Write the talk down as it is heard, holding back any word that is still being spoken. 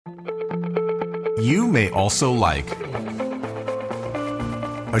you may also like.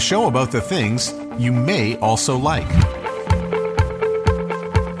 A show about the things you may also like.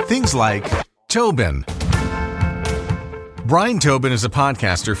 Things like Tobin. Brian Tobin is a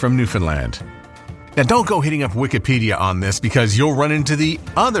podcaster from Newfoundland. Now, don't go hitting up Wikipedia on this because you'll run into the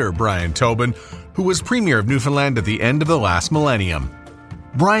other Brian Tobin, who was Premier of Newfoundland at the end of the last millennium.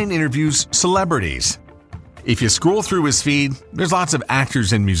 Brian interviews celebrities. If you scroll through his feed, there's lots of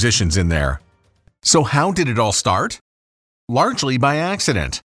actors and musicians in there. So how did it all start? Largely by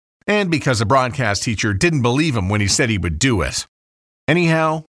accident, and because a broadcast teacher didn't believe him when he said he would do it.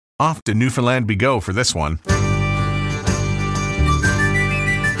 Anyhow, off to Newfoundland we go for this one.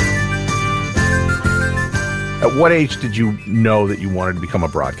 At what age did you know that you wanted to become a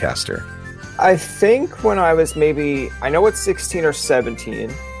broadcaster? I think when I was I know it's 16 or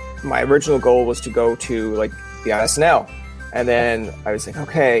 17, my original goal was to go to like the SNL. And then I was like,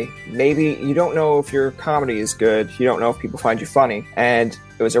 okay, maybe you don't know if your comedy is good. You don't know if people find you funny. And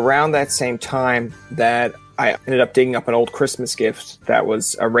it was around that same time that I ended up digging up an old Christmas gift that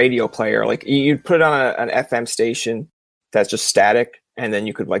was a radio player. Like you'd put it on an FM station that's just static. And then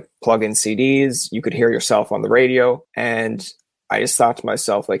you could like plug in CDs. You could hear yourself on the radio. And I just thought to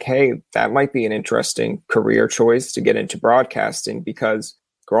myself, like, hey, that might be an interesting career choice to get into broadcasting, because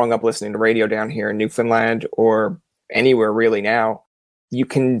growing up listening to radio down here in Newfoundland or anywhere really now, you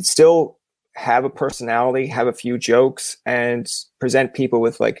can still have a personality, have a few jokes, and present people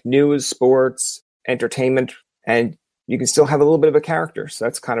with like news, sports, entertainment, and you can still have a little bit of a character. So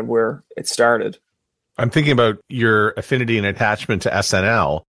that's kind of where it started. I'm thinking about your affinity and attachment to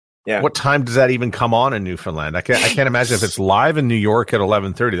SNL. Yeah. What time does that even come on in Newfoundland? I can't imagine if it's live in New York at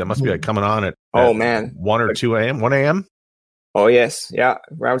 11:30. That must be like coming on at 1 or 2 a.m., 1 a.m.? Oh, yes. Yeah.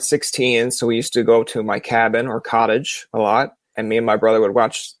 Around 16. So we used to go to my cabin or cottage a lot. And me and my brother would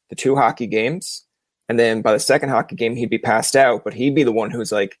watch the 2 hockey games. And then by the second hockey game, he'd be passed out. But he'd be the one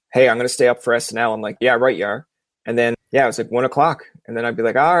who's like, hey, I'm going to stay up for SNL. I'm like, yeah, right, you are. And then, yeah, it was like 1 o'clock. And then I'd be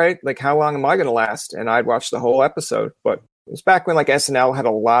like, all right, like, how long am I going to last? And I'd watch the whole episode. But it was back when like SNL had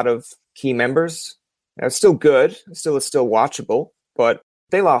a lot of key members. And it's still good. It's still watchable. But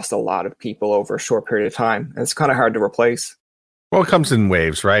they lost a lot of people over a short period of time. And it's kind of hard to replace. Well, it comes in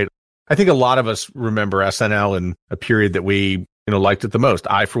waves, right? I think a lot of us remember SNL in a period that we, liked it the most.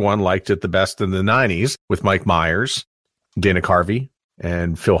 I, for one, liked it the best in the 90s with Mike Myers, Dana Carvey,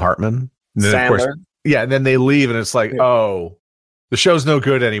 and Phil Hartman. And then, Sandler. of course, yeah, and then they leave and it's like, oh, the show's no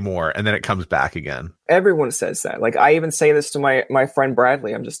good anymore. And then it comes back again. Everyone says that. Like, I even say this to my friend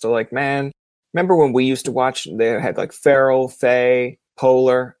Bradley. I'm just still like, man, remember when we used to watch, they had like Farrell, Faye,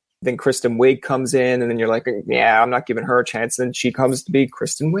 Polar, then Kristen Wiig comes in, and then you're like, yeah, I'm not giving her a chance. Then she comes to be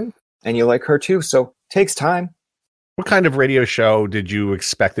Kristen Wiig, and you like her too. So it takes time. What kind of radio show did you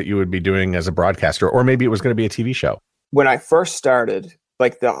expect that you would be doing as a broadcaster? Or maybe it was going to be a TV show? When I first started,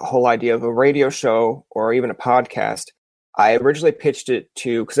 like the whole idea of a radio show or even a podcast, I originally pitched it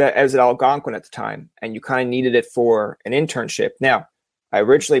to, because I was at Algonquin at the time, and you kind of needed it for an internship. Now, I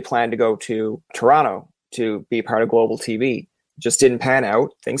originally planned to go to Toronto to be part of Global TV. Just didn't pan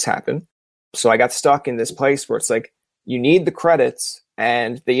out. Things happen. So I got stuck in this place where it's like, you need the credits,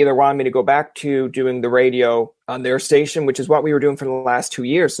 and they either wanted me to go back to doing the radio on their station, which is what we were doing for the last 2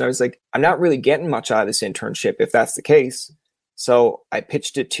 years. And I was like, I'm not really getting much out of this internship if that's the case. So I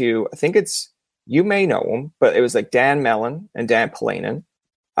pitched it to, I think you may know them, but it was like Dan Mellon and Dan Polanen.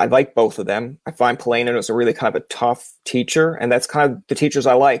 I like both of them. I find Polanen was a really kind of a tough teacher, and that's kind of the teachers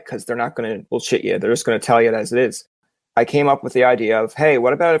I like, because they're not going to bullshit you. They're just going to tell you it as it is. I came up with the idea of, hey,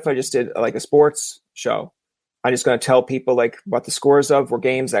 what about if I just did like a sports show? I'm just going to tell people like what the scores of were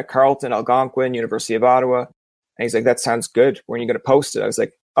games at Carleton, Algonquin, University of Ottawa. And he's like, that sounds good. When are you going to post it? I was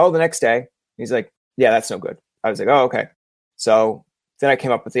like, oh, the next day. He's like, yeah, that's no good. I was like, oh, okay. So then I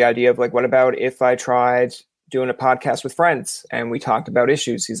came up with the idea of like, what about if I tried doing a podcast with friends and we talked about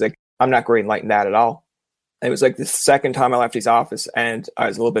issues? He's like, I'm not great in lighting that at all. And it was like the second time I left his office, and I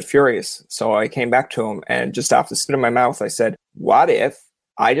was a little bit furious. So I came back to him, and just off the spit of my mouth, I said, what if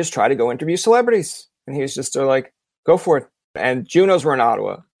I just try to go interview celebrities? And he was just like, go for it. And Junos were in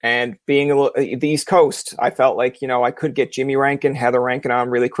Ottawa, and being the East Coast, I felt like, I could get Jimmy Rankin, Heather Rankin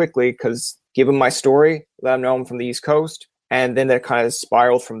on really quickly, because give them my story, let them know I'm from the East Coast. And then that kind of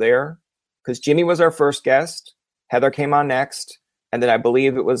spiraled from there, because Jimmy was our first guest. Heather came on next. And then I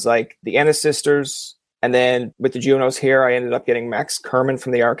believe it was like the Ennis sisters. And then with the Junos here, I ended up getting Max Kerman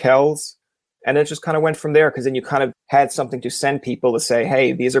from the Arkells. And it just kind of went from there, because then you kind of had something to send people to say,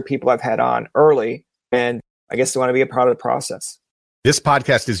 hey, these are people I've had on early, and I guess they want to be a part of the process. This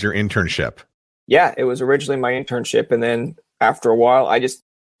podcast is your internship. Yeah, it was originally my internship. And then after a while,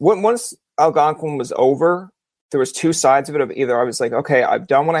 once Algonquin was over, there was two sides of it. Of either I was like, okay, I've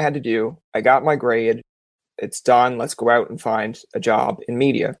done what I had to do. I got my grade. It's done. Let's go out and find a job in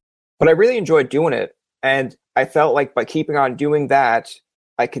media. But I really enjoyed doing it. And I felt like by keeping on doing that,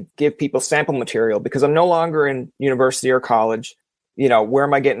 I could give people sample material because I'm no longer in university or college. You know, where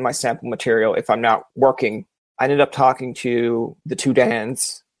am I getting my sample material if I'm not working? I ended up talking to the two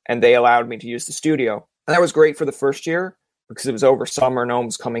Dans, and they allowed me to use the studio. And that was great for the first year because it was over summer, no one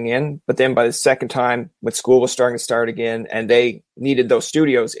was coming in. But then by the second time, when school was starting to start again and they needed those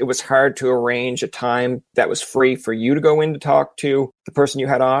studios, it was hard to arrange a time that was free for you to go in to talk to the person you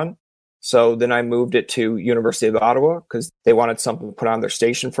had on. So then I moved it to University of Ottawa because they wanted something to put on their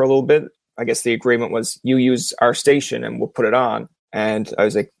station for a little bit. I guess the agreement was you use our station and we'll put it on. And I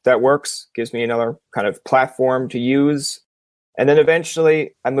was like, that works. Gives me another kind of platform to use. And then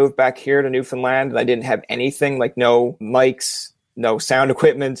eventually I moved back here to Newfoundland and I didn't have anything, like no mics, no sound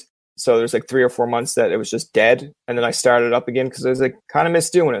equipment. So there's like 3 or 4 months that it was just dead. And then I started up again because I was like, kind of miss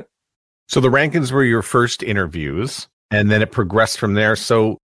doing it. So the Rankins were your first interviews and then it progressed from there.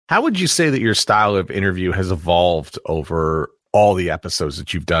 So how would you say that your style of interview has evolved over all the episodes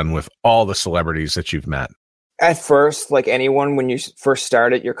that you've done with all the celebrities that you've met? At first, like anyone, when you first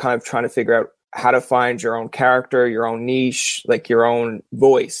start it, you're kind of trying to figure out how to find your own character, your own niche, like your own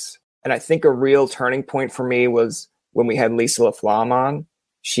voice. And I think a real turning point for me was when we had Lisa LaFlamme on.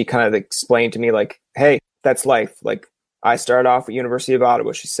 She kind of explained to me like, hey, that's life. Like I started off at University of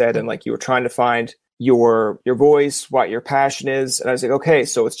Ottawa, she said, and like you were trying to find your voice, what your passion is. And I was like, okay,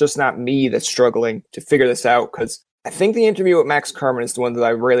 so it's just not me that's struggling to figure this out. Because I think the interview with Max Kerman is the one that I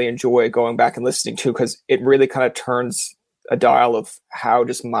really enjoy going back and listening to because it really kind of turns a dial of how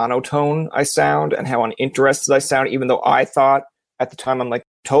just monotone I sound and how uninterested I sound, even though I thought at the time I'm like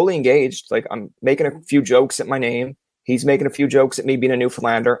totally engaged. Like I'm making a few jokes at my name. He's making a few jokes at me being a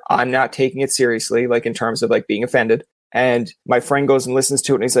Newfoundlander. I'm not taking it seriously, like in terms of like being offended. And my friend goes and listens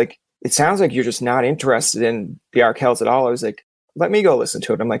to it and he's like, it sounds like you're just not interested in the Arkells at all. I was like, let me go listen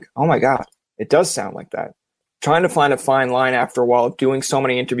to it. I'm like, oh my God, it does sound like that. Trying to find a fine line after a while of doing so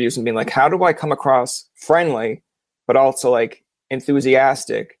many interviews and being like, how do I come across friendly, but also like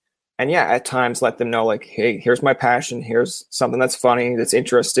enthusiastic? And yeah, at times let them know like, hey, here's my passion. Here's something that's funny, that's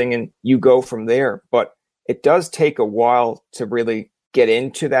interesting. And you go from there. But it does take a while to really get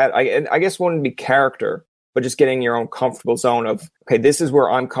into that. I guess one would be character, but just getting your own comfortable zone of, okay, this is where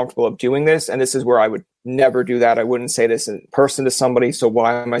I'm comfortable of doing this. And this is where I would never do that. I wouldn't say this in person to somebody. So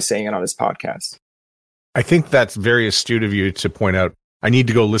why am I saying it on this podcast? I think that's very astute of you to point out, I need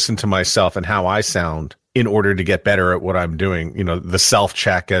to go listen to myself and how I sound in order to get better at what I'm doing. You know, the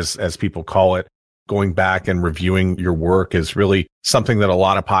self-check, as people call it, going back and reviewing your work is really something that a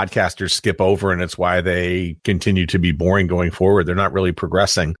lot of podcasters skip over. And it's why they continue to be boring going forward. They're not really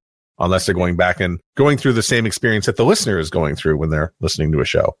progressing unless they're going back and going through the same experience that the listener is going through when they're listening to a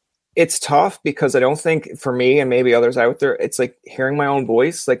show. It's tough because I don't think for me and maybe others out there, it's like hearing my own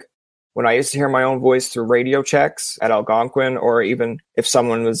voice. Like when I used to hear my own voice through radio checks at Algonquin, or even if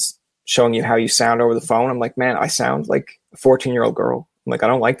someone was showing you how you sound over the phone, I'm like, man, I sound like a 14-year-old girl. I'm like, I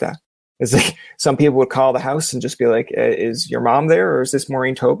don't like that. It's like some people would call the house and just be like, is your mom there? Or is this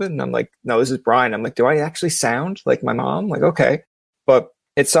Maureen Tobin? And I'm like, no, this is Brian. I'm like, do I actually sound like my mom? Like, okay. But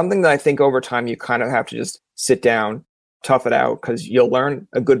it's something that I think over time you kind of have to just sit down, tough it out, because you'll learn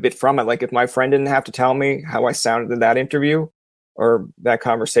a good bit from it. Like if my friend didn't have to tell me how I sounded in that interview or that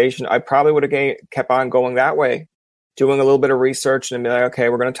conversation, I probably would have kept on going that way, doing a little bit of research and be like, okay,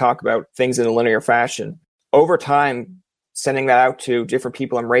 we're going to talk about things in a linear fashion. Over time, sending that out to different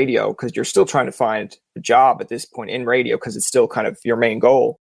people in radio, because you're still trying to find a job at this point in radio, because it's still kind of your main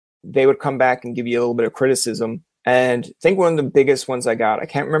goal. They would come back and give you a little bit of criticism. And I think one of the biggest ones I got, I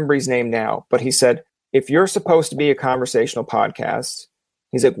can't remember his name now, but he said, if you're supposed to be a conversational podcast,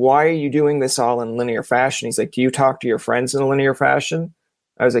 he's like, why are you doing this all in linear fashion? He's like, do you talk to your friends in a linear fashion?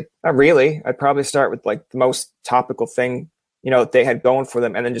 I was like, not really. I'd probably start with like the most topical thing, they had going for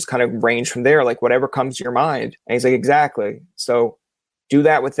them, and then just kind of range from there, like whatever comes to your mind. And he's like, exactly. So do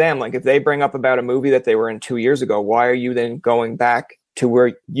that with them. Like if they bring up about a movie that they were in 2 years ago, why are you then going back to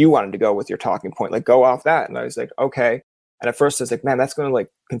where you wanted to go with your talking point? Like go off that. And I was like, okay. And at first I was like, man, that's going to like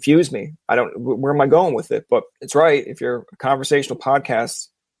confuse me. Where am I going with it? But it's right. If you're a conversational podcast,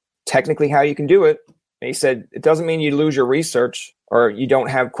 technically how you can do it. And he said, it doesn't mean you lose your research or you don't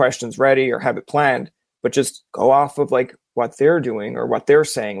have questions ready or have it planned, but just go off of like what they're doing or what they're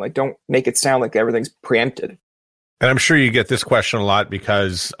saying. Like, don't make it sound like everything's preempted. And I'm sure you get this question a lot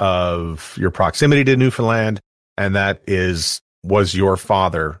because of your proximity to Newfoundland. And that is, was your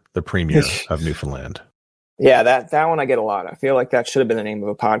father the premier of Newfoundland? Yeah, that one I get a lot. I feel like that should have been the name of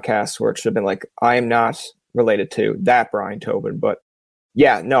a podcast, where it should have been like, I am not related to that Brian Tobin. But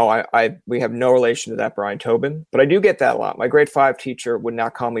yeah, no, we have no relation to that Brian Tobin. But I do get that a lot. My grade 5 teacher would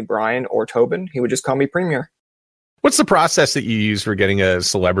not call me Brian or Tobin. He would just call me Premier. What's the process that you use for getting a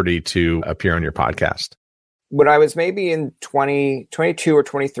celebrity to appear on your podcast? When I was maybe in 22 or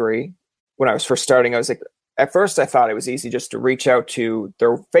 23, when I was first starting, I was like, at first I thought it was easy just to reach out to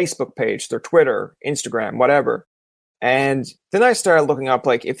their Facebook page, their Twitter, Instagram, whatever. And then I started looking up,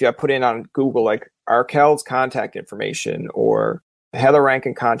 like, if I put in on Google, like, Arkel's contact information or Heather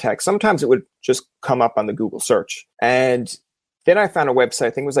Rankin contact, sometimes it would just come up on the Google search. And then I found a website,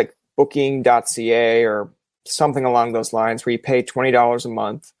 I think it was like booking.ca or something along those lines, where you pay $20 a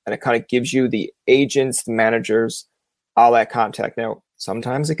month and it kind of gives you the agents, the managers, all that contact. Now,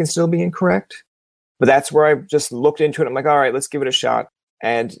 sometimes it can still be incorrect, but that's where I just looked into it. I'm like, all right, let's give it a shot.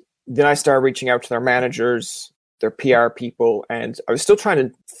 And then I started reaching out to their managers, their PR people, and I was still trying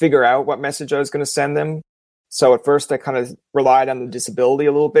to figure out what message I was going to send them. So at first I kind of relied on the disability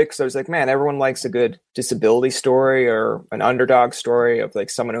a little bit, because I was like, man, everyone likes a good disability story or an underdog story of like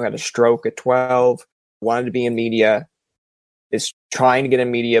someone who had a stroke at 12, wanted to be in media, is trying to get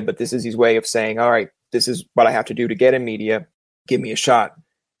in media, but this is his way of saying, all right, this is what I have to do to get in media. Give me a shot.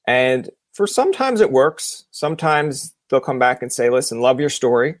 And for sometimes it works. Sometimes they'll come back and say, listen, love your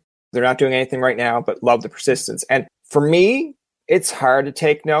story. They're not doing anything right now, but love the persistence. And for me, it's hard to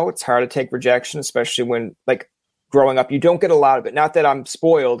take no. It's hard to take rejection, especially when, like, growing up, you don't get a lot of it. Not that I'm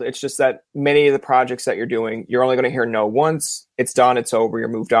spoiled. It's just that many of the projects that you're doing, you're only going to hear no once. It's done. It's over. You're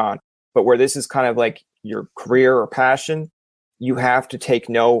moved on. But where this is kind of like your career or passion, you have to take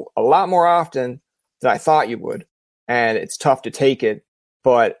no a lot more often than I thought you would. And it's tough to take it,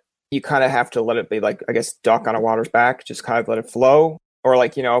 but you kind of have to let it be, like, I guess, duck on a water's back, just kind of let it flow. Or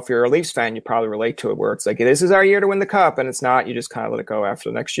like, you know, if you're a Leafs fan, you probably relate to it, where it's like, this is our year to win the cup, and it's not. You just kind of let it go after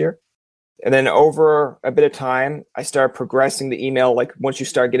the next year. And then over a bit of time, I started progressing the email. Like, once you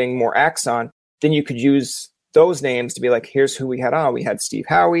start getting more acts on, then you could use those names to be like, here's who we had on. We had Steve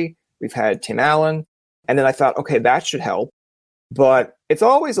Howie, we've had Tim Allen. And then I thought, okay, that should help. But it's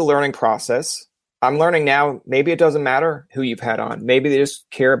always a learning process. I'm learning now, maybe it doesn't matter who you've had on. Maybe they just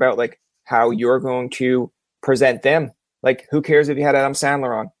care about, like, how you're going to present them. Like, who cares if you had Adam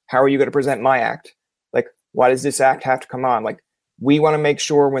Sandler on? How are you going to present my act? Like, why does this act have to come on? Like, we want to make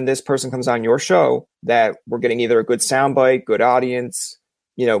sure when this person comes on your show that we're getting either a good soundbite, good audience,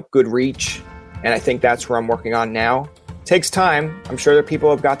 you know, good reach. And I think that's where I'm working on now. It takes time. I'm sure that people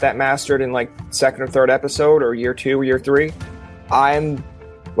have got that mastered in like second or third episode or year 2 or year 3. I'm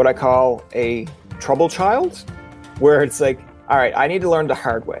what I call a trouble child, where it's like, all right, I need to learn the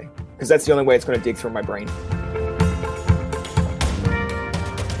hard way, because that's the only way it's going to dig through my brain.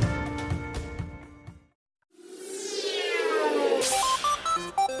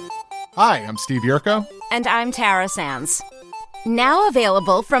 Hi, I'm Steve Yerko. And I'm Tara Sands. Now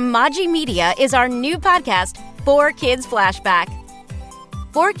available from Maji Media is our new podcast, 4 Kids Flashback.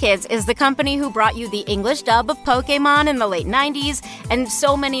 4 Kids is the company who brought you the English dub of Pokemon in the late 90s and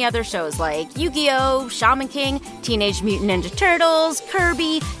so many other shows like Yu-Gi-Oh!, Shaman King, Teenage Mutant Ninja Turtles,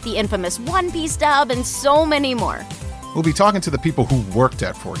 Kirby, the infamous One Piece dub, and so many more. We'll be talking to the people who worked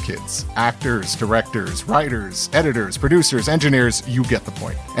at 4 Kids. Actors, directors, writers, editors, producers, engineers, you get the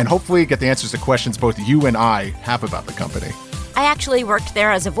point. And hopefully get the answers to questions both you and I have about the company. I actually worked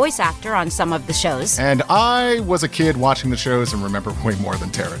there as a voice actor on some of the shows. And I was a kid watching the shows and remember way more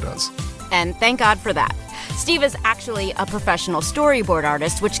than Tara does. And thank God for that. Steve is actually a professional storyboard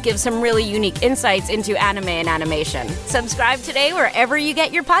artist, which gives some really unique insights into anime and animation. Subscribe today wherever you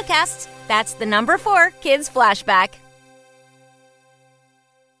get your podcasts. That's the number 4 Kids Flashback.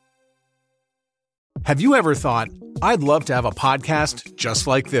 Have you ever thought, I'd love to have a podcast just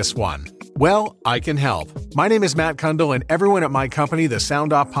like this one? Well, I can help. My name is Matt Kundle, and everyone at my company, the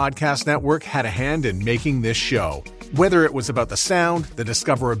Sound Off Podcast Network, had a hand in making this show. Whether it was about the sound, the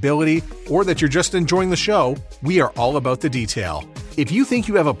discoverability, or that you're just enjoying the show, we are all about the detail. If you think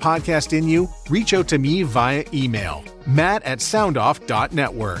you have a podcast in you, reach out to me via email,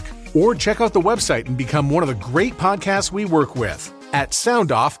 matt@soundoff.network, or check out the website and become one of the great podcasts we work with at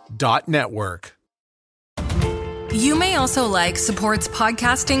soundoff.network. You may also like Support's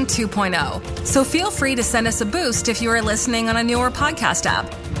Podcasting 2.0, so feel free to send us a boost if you are listening on a newer podcast app.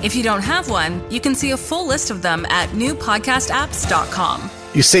 If you don't have one, you can see a full list of them at newpodcastapps.com.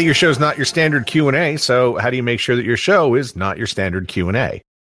 You say your show's not your standard Q&A, so how do you make sure that your show is not your standard Q&A?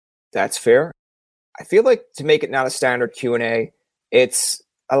 That's fair. I feel like to make it not a standard Q&A, it's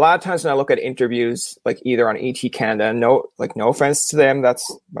a lot of times when I look at interviews, like either on ET Canada, no offense to them, that's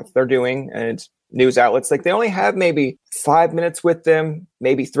what they're doing, and news outlets, like they only have maybe 5 minutes with them,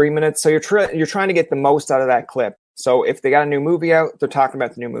 maybe 3 minutes. So you're trying to get the most out of that clip. So if they got a new movie out, they're talking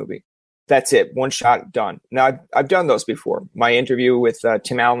about the new movie. That's it. One shot, done. Now, I've done those before. My interview with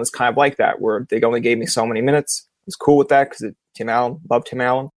Tim Allen was kind of like that, where they only gave me so many minutes. I was cool with that because Tim Allen, loved Tim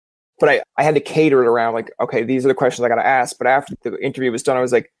Allen. But I had to cater it around like, okay, these are the questions I got to ask. But after the interview was done, I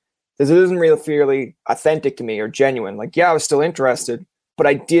was like, this isn't really authentic to me or genuine. Like, yeah, I was still interested, but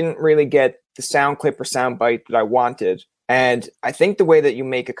I didn't really get the sound clip or sound bite that I wanted. And I think the way that you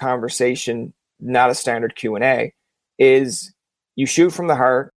make a conversation, not a standard Q&A, is you shoot from the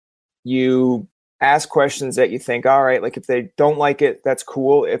heart. You ask questions that you think, all right, like if they don't like it, that's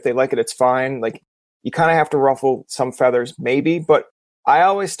cool. If they like it, it's fine. Like you kind of have to ruffle some feathers maybe, but I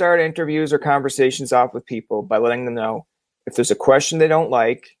always start interviews or conversations off with people by letting them know if there's a question they don't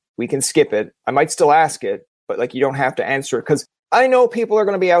like, we can skip it. I might still ask it, but like you don't have to answer it because I know people are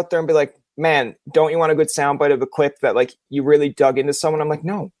going to be out there and be like, man, don't you want a good soundbite of a clip that like you really dug into someone? I'm like,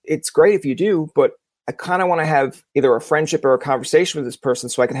 no, it's great if you do, but I kind of want to have either a friendship or a conversation with this person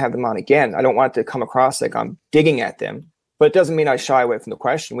so I can have them on again. I don't want it to come across like I'm digging at them, but it doesn't mean I shy away from the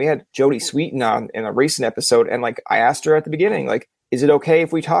question. We had Jodie Sweetin on in a recent episode, and like I asked her at the beginning, like, is it okay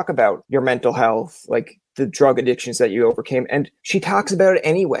if we talk about your mental health, like the drug addictions that you overcame? And she talks about it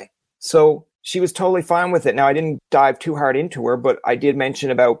anyway. So she was totally fine with it. Now, I didn't dive too hard into her, but I did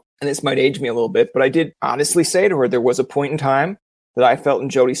mention about, and this might age me a little bit, but I did honestly say to her, there was a point in time that I felt in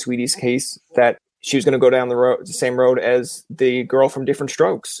Jodie Sweetin's case that she was going to go down the same road as the girl from Different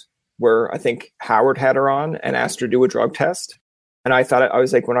Strokes, where I think Howard had her on and asked her to do a drug test. And I thought, I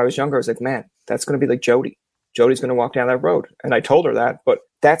was like, when I was younger, I was like, man, that's going to be like Jodie. Jodie's going to walk down that road. And I told her that, but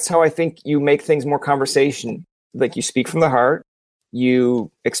that's how I think you make things more conversation. Like you speak from the heart,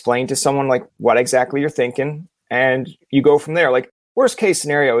 you explain to someone like what exactly you're thinking, and you go from there. Like worst case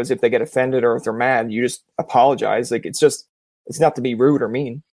scenario is if they get offended or if they're mad, you just apologize. Like it's not to be rude or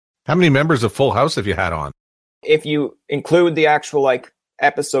mean. How many members of Full House have you had on? If you include the actual like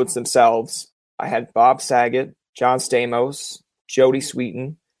episodes themselves, I had Bob Saget, John Stamos, Jodie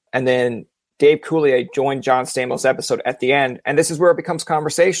Sweetin, and then Dave Coulier joined John Stamos' episode at the end. And this is where it becomes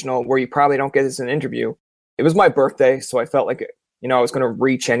conversational, where you probably don't get this in an interview. It was my birthday, so I felt like, I was going to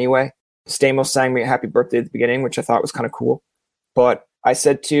reach anyway. Stamos sang me a happy birthday at the beginning, which I thought was kind of cool. But I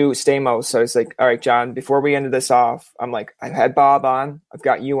said to Stamos, I was like, all right, John, before we ended this off, I'm like, I've had Bob on, I've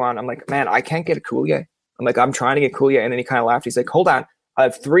got you on. I'm like, man, I can't get a Coulier. I'm like, I'm trying to get Coulier. And then he kind of laughed. He's like, hold on, I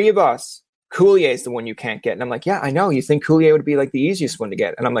have three of us. Coulier is the one you can't get. And I'm like, yeah, I know. You think Coulier would be like the easiest one to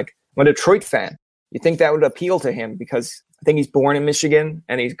get. And I'm like, I'm a Detroit fan. You think that would appeal to him because I think he's born in Michigan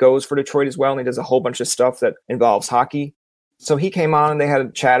and he goes for Detroit as well. And he does a whole bunch of stuff that involves hockey. So he came on and they had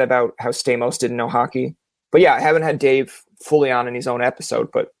a chat about how Stamos didn't know hockey. But yeah, I haven't had Dave fully on in his own episode,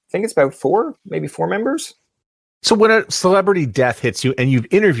 but I think it's about maybe four members. So when a celebrity death hits you and you've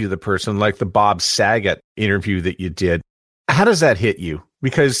interviewed the person, like the Bob Saget interview that you did, how does that hit you?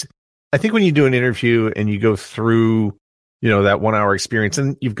 Because I think when you do an interview and you go through, that 1 hour experience,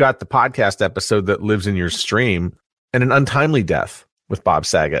 and you've got the podcast episode that lives in your stream, and an untimely death with Bob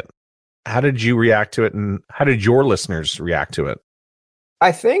Saget, how did you react to it? And how did your listeners react to it?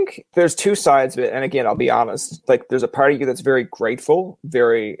 I think there's two sides of it. And again, I'll be honest, like there's a part of you that's very grateful,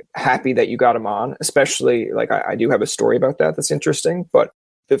 very happy that you got him on, especially like I do have a story about that that's interesting. But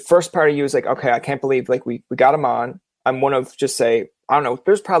the first part of you is like, okay, I can't believe like we got him on. I'm one of just say, I don't know,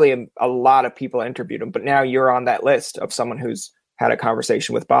 there's probably a lot of people that interviewed him, but now you're on that list of someone who's had a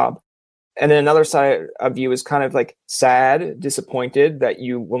conversation with Bob. And then another side of you is kind of like sad, disappointed that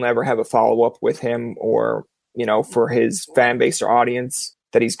you will never have a follow-up with him or, for his fan base or audience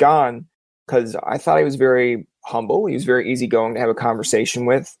that he's gone. Because I thought he was very humble. He was very easygoing to have a conversation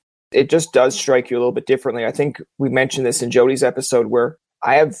with. It just does strike you a little bit differently. I think we mentioned this in Jodie's episode where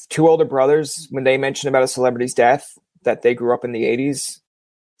I have two older brothers. When they mention about a celebrity's death, that they grew up in the 80s.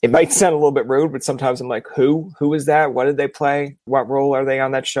 It might sound a little bit rude, but sometimes I'm like, who is that? What did they play? What role are they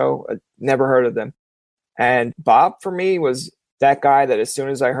on that show? I never heard of them. And Bob, for me, was that guy that as soon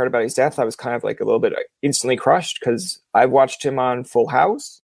as I heard about his death, I was kind of like a little bit instantly crushed because I watched him on Full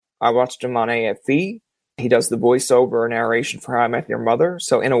House. I watched him on AFV. He does the voiceover narration for How I Met Your Mother.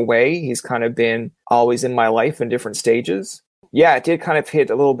 So in a way, he's kind of been always in my life in different stages. Yeah, it did kind of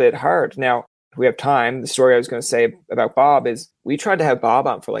hit a little bit hard. Now, if we have time, the story I was going to say about Bob is we tried to have Bob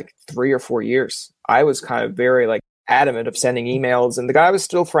on for like 3 or 4 years. I was kind of very like adamant of sending emails, and the guy was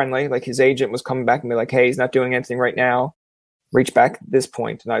still friendly. Like his agent was coming back and be like, hey, he's not doing anything right now. Reach back at this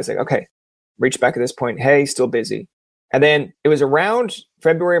point. And I was like, okay, reach back at this point. Hey, still busy. And then it was around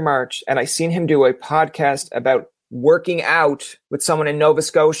February, March, and I seen him do a podcast about working out with someone in Nova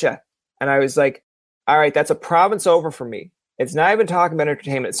Scotia. And I was like, all right, that's a province over for me. It's not even talking about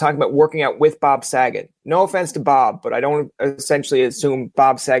entertainment. It's talking about working out with Bob Saget. No offense to Bob, but I don't essentially assume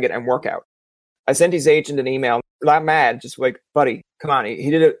Bob Saget and workout. I sent his agent an email, not mad, just like, buddy, come on.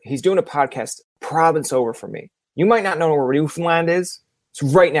 He's doing a podcast province over for me. You might not know where Newfoundland is. It's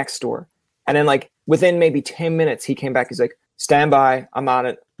right next door. And then like within maybe 10 minutes, he came back. He's like, stand by. I'm on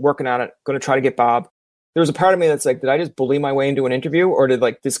it, working on it. Going to try to get Bob. There was a part of me that's like, did I just bully my way into an interview, or did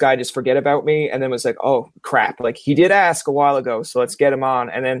like this guy just forget about me? And then was like, oh crap. Like he did ask a while ago, so let's get him on.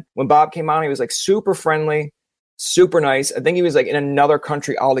 And then when Bob came on, he was like super friendly, super nice. I think he was like in another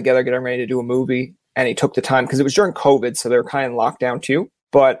country altogether, getting ready to do a movie. And he took the time because it was during COVID. So they were kind of in lockdown too.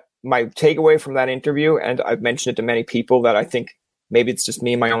 But my takeaway from that interview, and I've mentioned it to many people that I think maybe it's just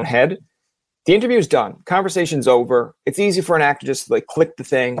me in my own head. The interview's done. Conversation's over. It's easy for an actor just to like click the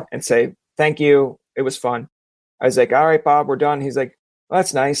thing and say, thank you. It was fun. I was like, all right, Bob, we're done. He's like, well,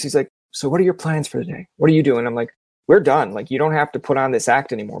 that's nice. He's like, so what are your plans for the day? What are you doing? I'm like, we're done. Like, you don't have to put on this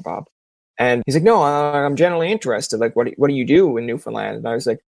act anymore, Bob. And he's like, no, I'm generally interested. Like, what do you do in Newfoundland? And I was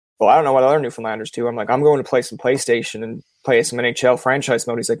like, well, I don't know what other Newfoundlanders do. I'm like, I'm going to play some PlayStation and play some NHL franchise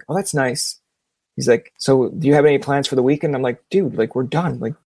mode. He's like, oh, that's nice. He's like, so do you have any plans for the weekend? I'm like, dude, like, we're done.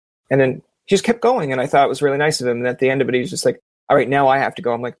 Like, and then he just kept going. And I thought it was really nice of him. And at the end of it, he's just like, all right, now I have to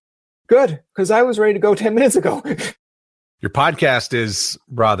go. I'm like, good, because I was ready to go 10 minutes ago. Your podcast is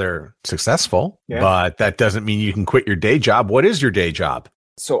rather successful, but that doesn't mean you can quit your day job. What is your day job?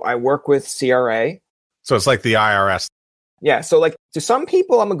 So I work with CRA. So it's like the IRS. Yeah. So like to some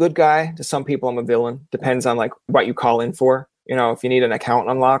people, I'm a good guy. To some people, I'm a villain. Depends on like what you call in for. You know, if you need an account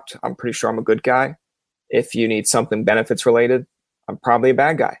unlocked, I'm pretty sure I'm a good guy. If you need something benefits related, I'm probably a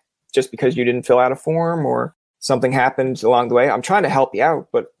bad guy. Just because you didn't fill out a form or something happened along the way. I'm trying to help you out,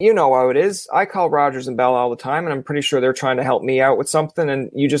 but you know how it is. I call Rogers and Bell all the time, and I'm pretty sure they're trying to help me out with something, and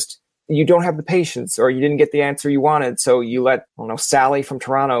you don't have the patience, or you didn't get the answer you wanted, so you let, I don't know, Sally from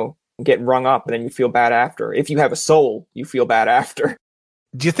Toronto get rung up, and then you feel bad after. If you have a soul, you feel bad after.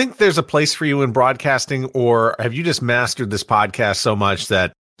 Do you think there's a place for you in broadcasting, or have you just mastered this podcast so much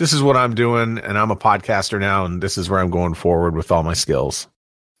that this is what I'm doing, and I'm a podcaster now, and this is where I'm going forward with all my skills?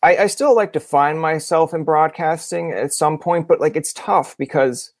 I still like to find myself in broadcasting at some point, but like it's tough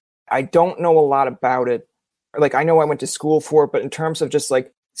because I don't know a lot about it. Like I know I went to school for it, but in terms of just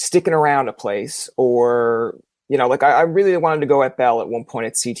like sticking around a place, or, you know, like I really wanted to go at Bell at one point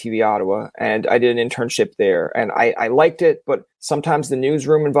at CTV Ottawa, and I did an internship there, and I liked it, but sometimes the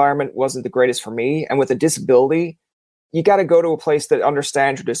newsroom environment wasn't the greatest for me. And with a disability, you got to go to a place that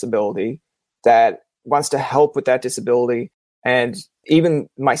understands your disability, that wants to help with that disability. And even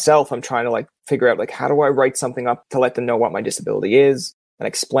myself, I'm trying to like figure out like, how do I write something up to let them know what my disability is and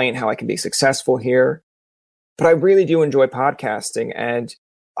explain how I can be successful here. But I really do enjoy podcasting, and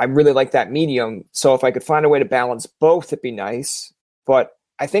I really like that medium. So if I could find a way to balance both, it'd be nice. But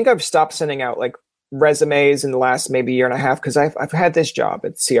I think I've stopped sending out like resumes in the last maybe year and a half, because I've had this job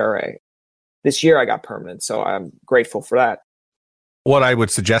at CRA. This year I got permanent, so I'm grateful for that. What I would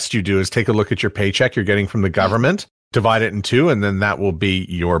suggest you do is take a look at your paycheck you're getting from the government, divide it in two, and then that will be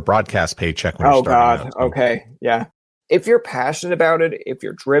your broadcast paycheck. When you're starting out. Okay. Yeah. If you're passionate about it, if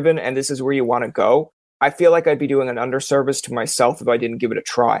you're driven, and this is where you want to go, I feel like I'd be doing an underservice to myself if I didn't give it a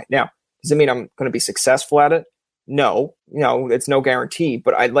try. Now, does it mean I'm going to be successful at it? No, it's no guarantee,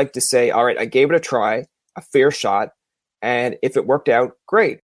 but I'd like to say, all right, I gave it a try, a fair shot. And if it worked out,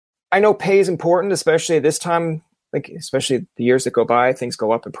 great. I know pay is important, especially this time, like, especially the years that go by, things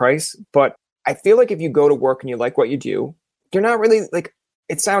go up in price. But I feel like if you go to work and you like what you do, you're not really like,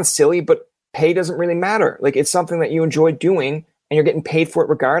 it sounds silly, but pay doesn't really matter. Like, it's something that you enjoy doing and you're getting paid for it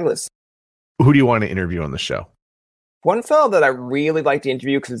regardless. Who do you want to interview on the show? One fellow that I really like to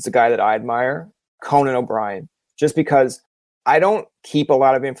interview, because it's a guy that I admire, Conan O'Brien, just because I don't keep a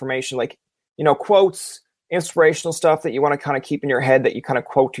lot of information, like, quotes, inspirational stuff that you want to kind of keep in your head that you kind of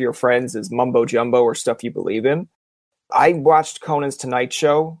quote to your friends as mumbo jumbo or stuff you believe in. I watched Conan's Tonight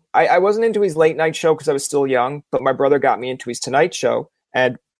Show. I wasn't into his late night show because I was still young, but my brother got me into his Tonight Show.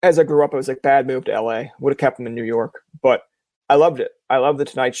 And as I grew up, I was like, bad move to LA. Would have kept him in New York. But I loved it. I love the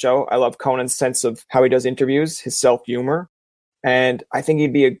Tonight Show. I love Conan's sense of how he does interviews, his self-humor. And I think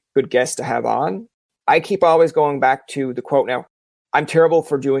he'd be a good guest to have on. I keep always going back to the quote now. I'm terrible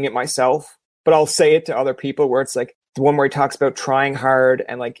for doing it myself, but I'll say it to other people, where it's like the one where he talks about trying hard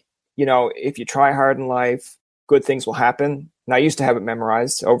and like, if you try hard in life, good things will happen. And I used to have it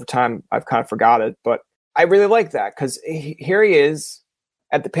memorized. Over time, I've kind of forgot it, but I really like that, because here he is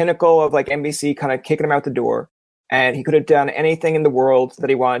at the pinnacle of like NBC kind of kicking him out the door. And he could have done anything in the world that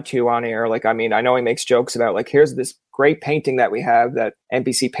he wanted to on air. Like, I mean, I know he makes jokes about, like, here's this great painting that we have that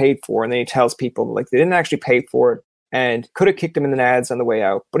NBC paid for. And then he tells people, like, they didn't actually pay for it and could have kicked him in the nads on the way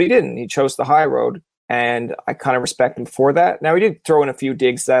out. But he didn't. He chose the high road. And I kind of respect him for that. Now, he did throw in a few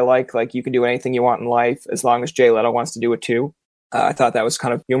digs that I like you can do anything you want in life as long as Jay Leno wants to do it too. I thought that was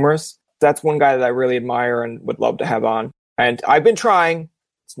kind of humorous. That's one guy that I really admire and would love to have on. And I've been trying.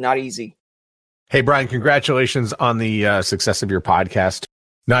 It's not easy. Hey, Brian, congratulations on the success of your podcast.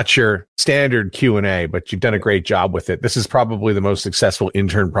 Not your standard Q&A, but you've done a great job with it. This is probably the most successful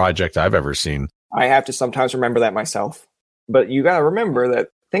intern project I've ever seen. I have to sometimes remember that myself. But you got to remember that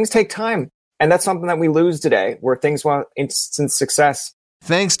things take time. And that's something that we lose today, where things want instant success.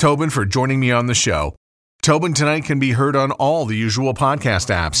 Thanks, Tobin, for joining me on the show. Tobin Tonight can be heard on all the usual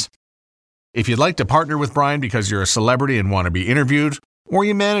podcast apps. If you'd like to partner with Brian because you're a celebrity and want to be interviewed, or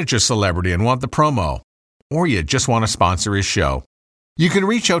you manage a celebrity and want the promo, or you just want to sponsor his show, you can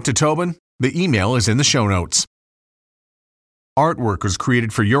reach out to Tobin. The email is in the show notes. Artwork was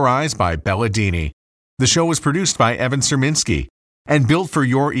created for your eyes by Bella Dini. The show was produced by Evan Serminski and built for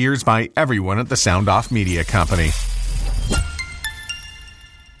your ears by everyone at the Sound Off Media Company.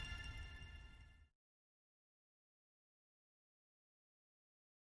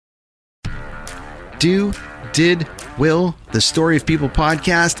 Did, Will, the Story of People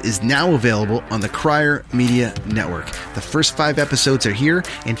podcast is now available on the Crier Media Network. The first 5 episodes are here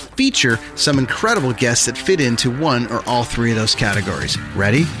and feature some incredible guests that fit into one or all 3 of those categories.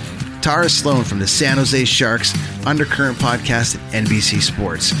 Ready? Tara Sloan from the San Jose Sharks Undercurrent podcast at NBC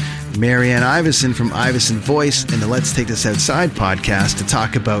Sports. Marianne Iveson from Iveson Voice and the Let's Take This Outside podcast to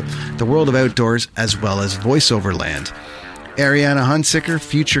talk about the world of outdoors as well as voiceover land. Ariana Hunsicker,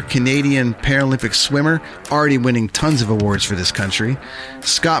 future Canadian Paralympic swimmer, already winning tons of awards for this country.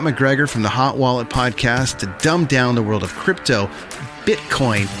 Scott McGregor from the Hot Wallet podcast to dumb down the world of crypto,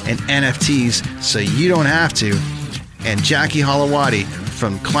 Bitcoin, and NFTs so you don't have to. And Jackie Holowati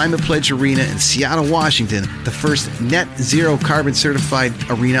from Climate Pledge Arena in Seattle, Washington, the first net zero carbon certified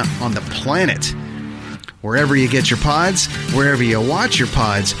arena on the planet. Wherever you get your pods, wherever you watch your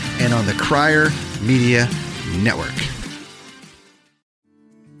pods, and on the Crier Media Network.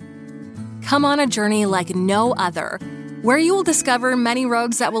 Come on a journey like no other, where you will discover many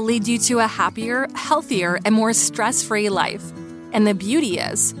roads that will lead you to a happier, healthier, and more stress-free life. And the beauty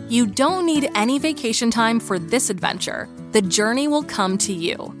is, you don't need any vacation time for this adventure. The journey will come to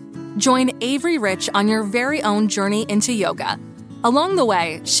you. Join Avery Rich on your very own journey into yoga. Along the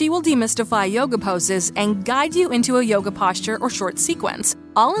way, she will demystify yoga poses and guide you into a yoga posture or short sequence,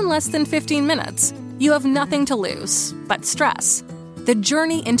 all in less than 15 minutes. You have nothing to lose but stress. The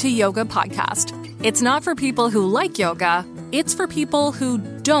Journey into Yoga podcast. It's not for people who like yoga, it's for people who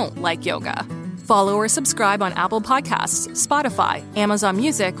don't like yoga. Follow or subscribe on Apple Podcasts, Spotify, Amazon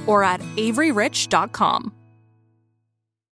Music, or at averyrich.com.